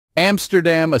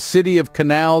Amsterdam, a city of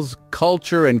canals,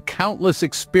 culture, and countless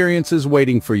experiences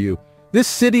waiting for you. This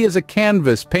city is a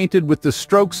canvas painted with the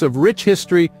strokes of rich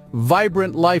history,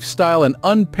 vibrant lifestyle, and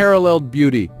unparalleled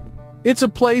beauty. It's a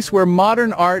place where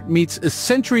modern art meets a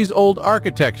centuries-old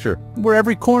architecture, where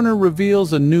every corner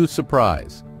reveals a new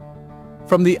surprise.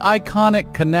 From the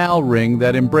iconic canal ring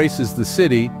that embraces the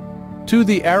city, to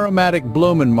the aromatic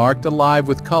Bloemenmarkt alive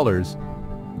with colors,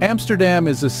 Amsterdam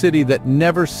is a city that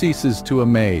never ceases to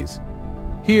amaze.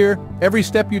 Here, every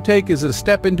step you take is a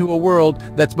step into a world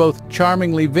that's both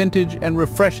charmingly vintage and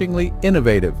refreshingly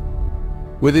innovative.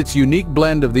 With its unique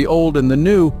blend of the old and the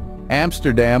new,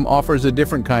 Amsterdam offers a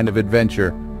different kind of adventure,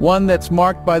 one that's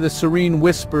marked by the serene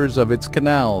whispers of its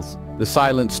canals, the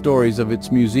silent stories of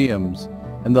its museums,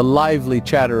 and the lively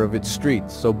chatter of its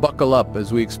streets. So buckle up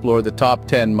as we explore the top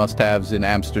 10 must-haves in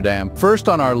Amsterdam. First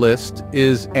on our list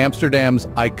is Amsterdam's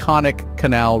iconic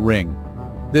canal ring.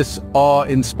 This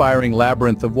awe-inspiring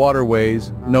labyrinth of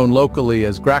waterways, known locally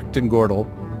as Grachtengordel,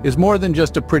 is more than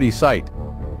just a pretty sight.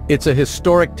 It's a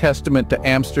historic testament to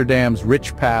Amsterdam's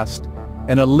rich past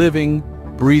and a living,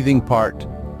 breathing part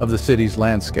of the city's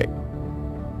landscape.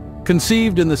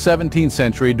 Conceived in the 17th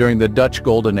century during the Dutch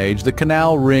Golden Age, the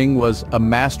canal ring was a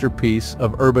masterpiece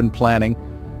of urban planning,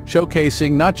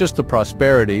 showcasing not just the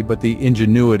prosperity but the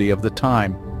ingenuity of the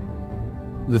time.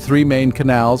 The three main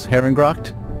canals,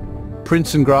 Herengracht,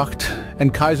 Prinsengracht,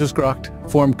 and Keizersgracht,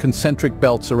 form concentric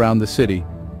belts around the city,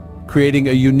 creating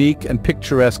a unique and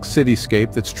picturesque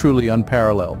cityscape that's truly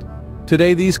unparalleled.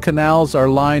 Today, these canals are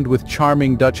lined with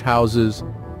charming Dutch houses,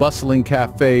 bustling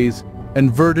cafes,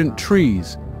 and verdant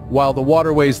trees, while the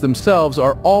waterways themselves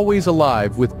are always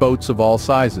alive with boats of all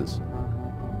sizes.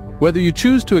 Whether you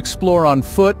choose to explore on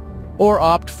foot or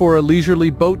opt for a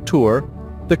leisurely boat tour,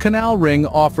 the canal ring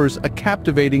offers a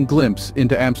captivating glimpse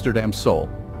into Amsterdam's soul.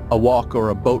 A walk or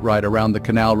a boat ride around the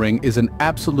canal ring is an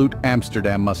absolute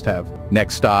Amsterdam must-have.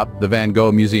 Next stop, the Van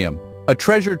Gogh Museum. A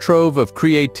treasure trove of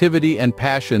creativity and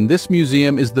passion, this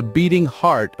museum is the beating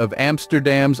heart of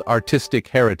Amsterdam's artistic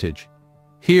heritage.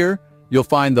 Here, you'll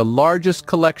find the largest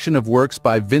collection of works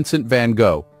by Vincent van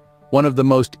Gogh, one of the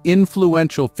most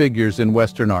influential figures in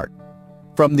Western art.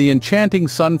 From the enchanting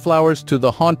sunflowers to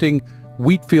the haunting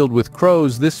wheat field with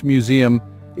crows, this museum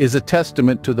is a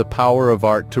testament to the power of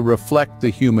art to reflect the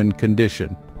human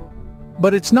condition.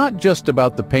 But it's not just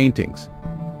about the paintings.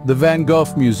 The Van Gogh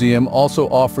Museum also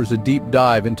offers a deep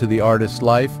dive into the artist's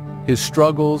life, his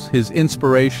struggles, his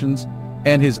inspirations,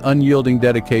 and his unyielding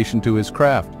dedication to his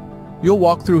craft. You'll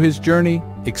walk through his journey,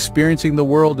 experiencing the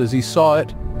world as he saw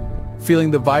it,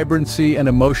 feeling the vibrancy and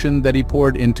emotion that he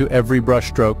poured into every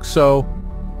brushstroke. So,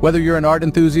 whether you're an art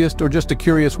enthusiast or just a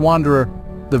curious wanderer,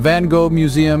 the Van Gogh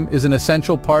Museum is an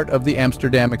essential part of the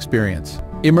Amsterdam experience.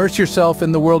 Immerse yourself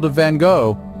in the world of Van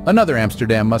Gogh, another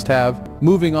Amsterdam must-have.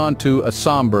 Moving on to a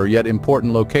somber yet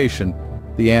important location,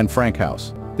 the Anne Frank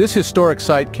House. This historic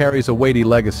site carries a weighty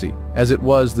legacy, as it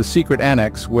was the secret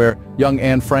annex where young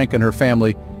Anne Frank and her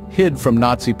family hid from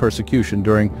Nazi persecution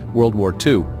during World War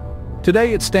II.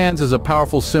 Today it stands as a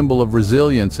powerful symbol of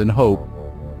resilience and hope,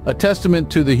 a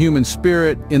testament to the human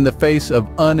spirit in the face of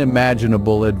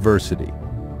unimaginable adversity.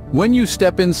 When you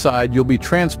step inside, you'll be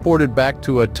transported back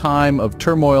to a time of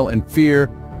turmoil and fear,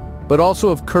 but also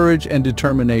of courage and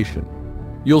determination.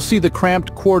 You'll see the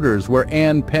cramped quarters where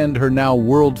Anne penned her now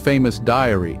world-famous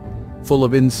diary, full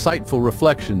of insightful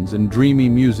reflections and dreamy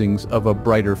musings of a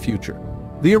brighter future.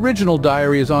 The original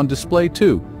diary is on display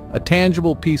too, a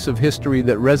tangible piece of history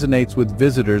that resonates with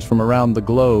visitors from around the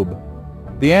globe.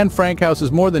 The Anne Frank House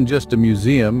is more than just a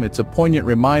museum, it's a poignant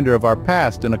reminder of our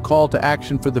past and a call to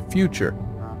action for the future.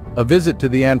 A visit to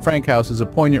the Anne Frank House is a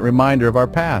poignant reminder of our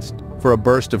past. For a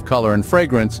burst of color and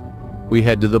fragrance, we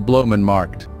head to the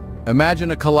Bloemenmarkt. Imagine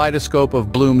a kaleidoscope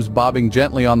of blooms bobbing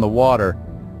gently on the water.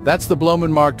 That's the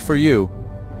Bloemenmarkt for you.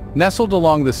 Nestled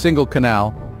along the single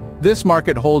canal, this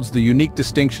market holds the unique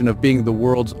distinction of being the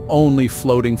world's only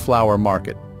floating flower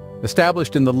market.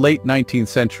 Established in the late 19th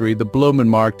century, the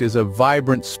Bloemenmarkt is a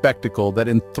vibrant spectacle that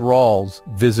enthralls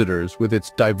visitors with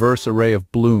its diverse array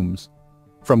of blooms.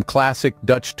 From classic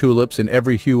Dutch tulips in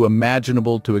every hue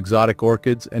imaginable to exotic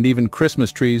orchids and even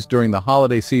Christmas trees during the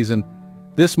holiday season,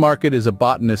 this market is a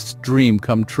botanist's dream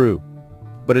come true.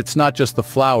 But it's not just the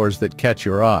flowers that catch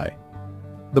your eye.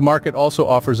 The market also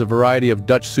offers a variety of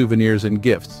Dutch souvenirs and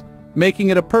gifts, making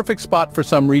it a perfect spot for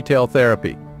some retail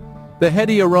therapy. The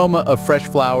heady aroma of fresh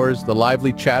flowers, the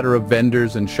lively chatter of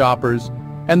vendors and shoppers,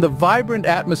 and the vibrant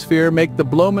atmosphere make the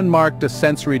Bloemenmarkt a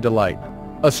sensory delight.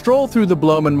 A stroll through the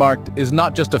Bloemenmarkt is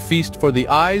not just a feast for the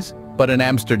eyes, but an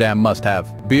Amsterdam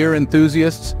must-have. Beer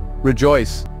enthusiasts,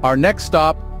 rejoice. Our next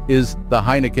stop is the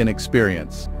Heineken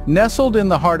experience. Nestled in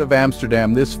the heart of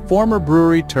Amsterdam, this former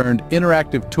brewery turned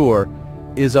interactive tour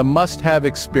is a must-have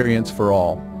experience for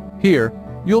all. Here,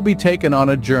 you'll be taken on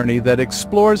a journey that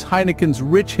explores Heineken's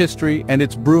rich history and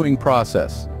its brewing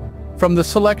process. From the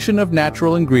selection of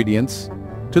natural ingredients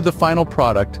to the final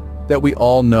product that we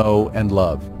all know and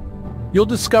love. You'll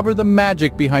discover the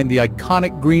magic behind the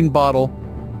iconic green bottle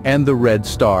and the red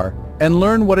star, and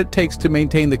learn what it takes to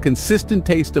maintain the consistent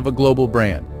taste of a global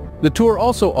brand. The tour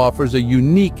also offers a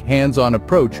unique hands-on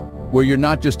approach where you're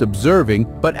not just observing,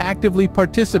 but actively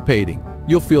participating.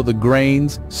 You'll feel the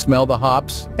grains, smell the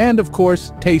hops, and of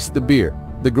course, taste the beer.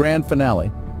 The grand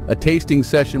finale, a tasting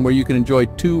session where you can enjoy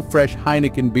 2 fresh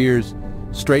Heineken beers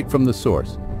straight from the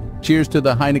source. Cheers to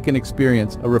the Heineken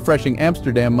experience, a refreshing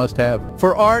Amsterdam must-have.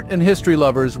 For art and history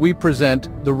lovers, we present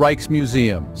the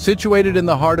Rijksmuseum. Situated in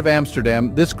the heart of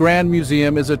Amsterdam, this grand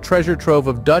museum is a treasure trove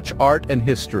of Dutch art and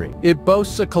history. It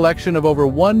boasts a collection of over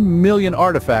 1 million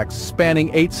artifacts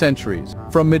spanning 8 centuries.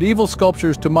 From medieval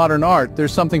sculptures to modern art,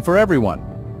 there's something for everyone.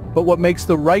 But what makes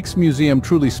the Rijksmuseum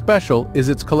truly special is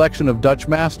its collection of Dutch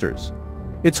masters.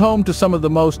 It's home to some of the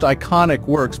most iconic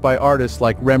works by artists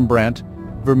like Rembrandt,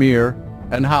 Vermeer,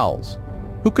 and Hals.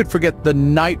 Who could forget the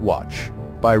Night Watch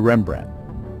by Rembrandt?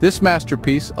 This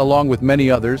masterpiece, along with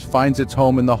many others, finds its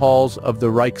home in the halls of the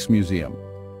Rijksmuseum.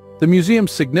 The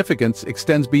museum's significance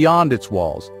extends beyond its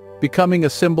walls, becoming a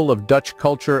symbol of Dutch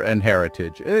culture and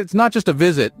heritage. It's not just a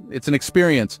visit, it's an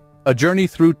experience, a journey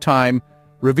through time,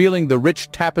 revealing the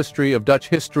rich tapestry of Dutch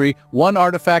history, one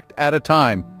artifact at a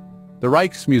time. The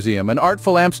Rijksmuseum, an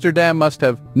artful Amsterdam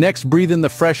must-have. Next, breathe in the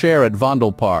fresh air at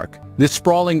Vondelpark. This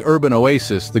sprawling urban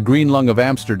oasis, the green lung of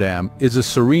Amsterdam, is a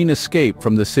serene escape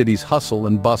from the city's hustle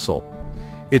and bustle.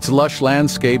 Its lush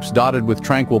landscapes, dotted with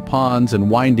tranquil ponds and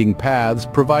winding paths,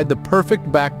 provide the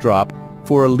perfect backdrop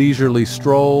for a leisurely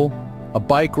stroll, a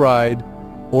bike ride,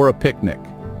 or a picnic.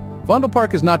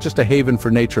 Vondelpark is not just a haven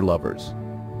for nature lovers.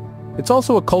 It's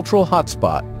also a cultural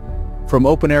hotspot. From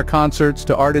open-air concerts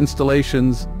to art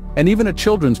installations, and even a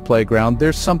children's playground,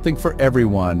 there's something for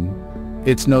everyone.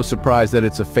 It's no surprise that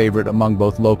it's a favorite among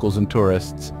both locals and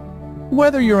tourists.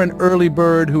 Whether you're an early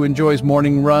bird who enjoys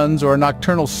morning runs or a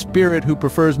nocturnal spirit who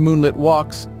prefers moonlit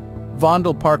walks,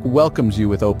 Vondelpark welcomes you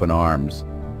with open arms.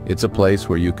 It's a place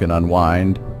where you can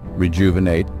unwind,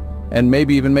 rejuvenate, and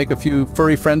maybe even make a few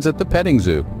furry friends at the petting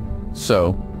zoo.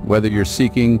 So, whether you're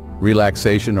seeking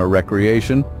relaxation or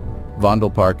recreation,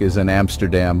 Vondelpark is an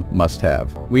Amsterdam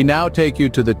must-have. We now take you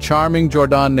to the charming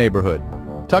Jordaan neighborhood.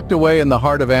 Tucked away in the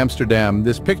heart of Amsterdam,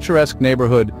 this picturesque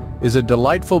neighborhood is a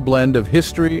delightful blend of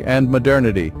history and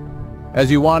modernity.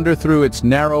 As you wander through its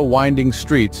narrow, winding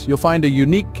streets, you'll find a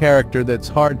unique character that's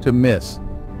hard to miss.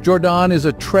 Jordaan is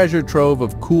a treasure trove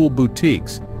of cool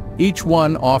boutiques, each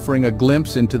one offering a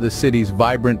glimpse into the city's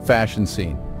vibrant fashion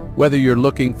scene. Whether you're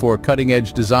looking for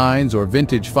cutting-edge designs or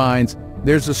vintage finds,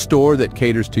 there's a store that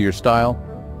caters to your style.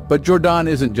 But Jordaan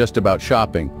isn't just about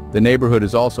shopping. The neighborhood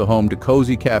is also home to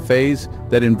cozy cafes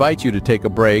that invite you to take a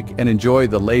break and enjoy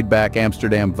the laid-back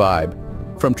Amsterdam vibe.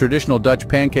 From traditional Dutch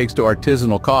pancakes to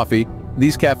artisanal coffee,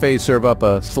 these cafes serve up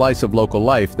a slice of local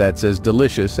life that's as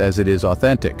delicious as it is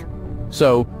authentic.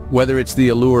 So, whether it's the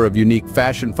allure of unique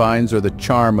fashion finds or the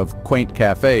charm of quaint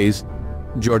cafes,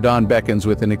 Jordaan beckons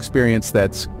with an experience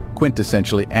that's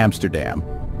quintessentially Amsterdam.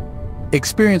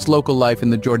 Experience local life in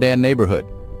the Jordaan neighborhood,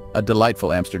 a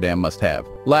delightful Amsterdam must-have.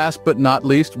 Last but not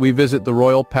least, we visit the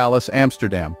Royal Palace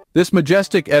Amsterdam. This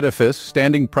majestic edifice,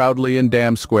 standing proudly in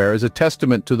Dam Square, is a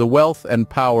testament to the wealth and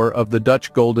power of the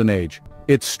Dutch Golden Age.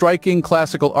 Its striking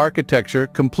classical architecture,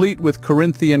 complete with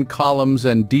Corinthian columns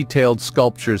and detailed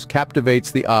sculptures,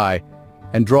 captivates the eye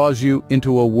and draws you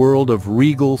into a world of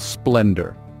regal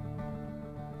splendor.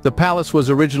 The palace was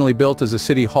originally built as a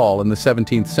city hall in the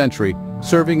 17th century,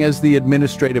 serving as the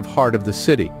administrative heart of the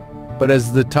city. But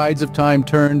as the tides of time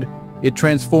turned, it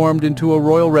transformed into a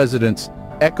royal residence,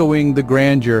 echoing the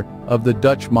grandeur of the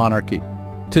Dutch monarchy.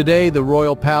 Today, the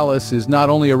Royal Palace is not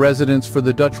only a residence for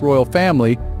the Dutch royal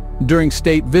family during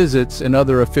state visits and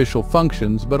other official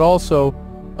functions, but also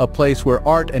a place where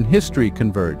art and history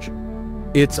converge.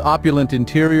 Its opulent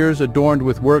interiors, adorned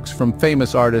with works from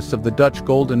famous artists of the Dutch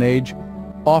Golden Age,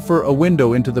 offer a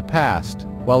window into the past,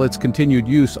 while its continued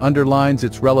use underlines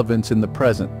its relevance in the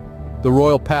present. The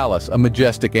Royal Palace, a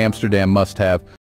majestic Amsterdam must-have,